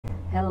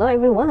Hello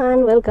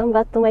everyone! Welcome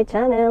back to my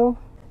channel.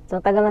 So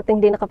tagal natin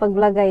hindi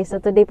nakapag-vlog guys.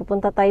 So today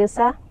pupunta tayo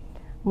sa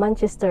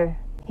Manchester.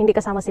 Hindi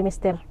kasama si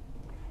Mr.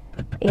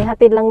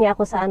 Ihatid lang niya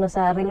ako sa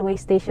railway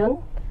station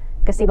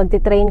kasi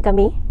magti-train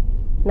kami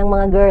ng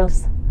mga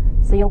girls.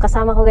 So yung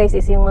kasama ko guys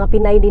is yung mga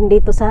Pinay din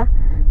dito sa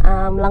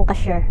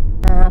Lancashire.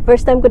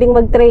 First time ko ding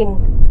mag-train.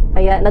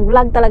 Kaya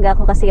nag-vlog talaga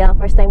ako kasi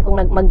first time kong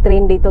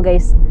mag-train dito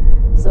guys.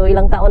 So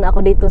ilang taon na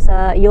ako dito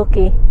sa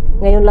UK.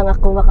 Ngayon lang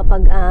ako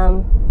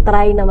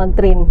makapag-try na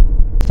mag-train.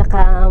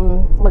 Tsaka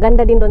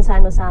maganda din doon sa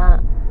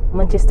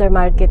Manchester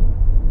Market,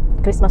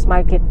 Christmas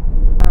Market.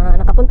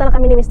 Nakapunta na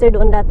kami ni Mr.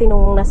 doon dati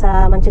nung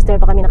nasa Manchester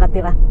pa kami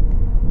nakatira.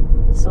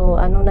 So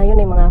ano na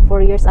yun mga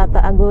 4 years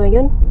ata ago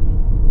yun.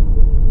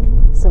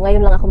 So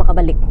ngayon lang ako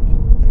makabalik.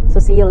 So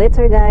see you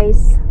later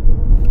guys.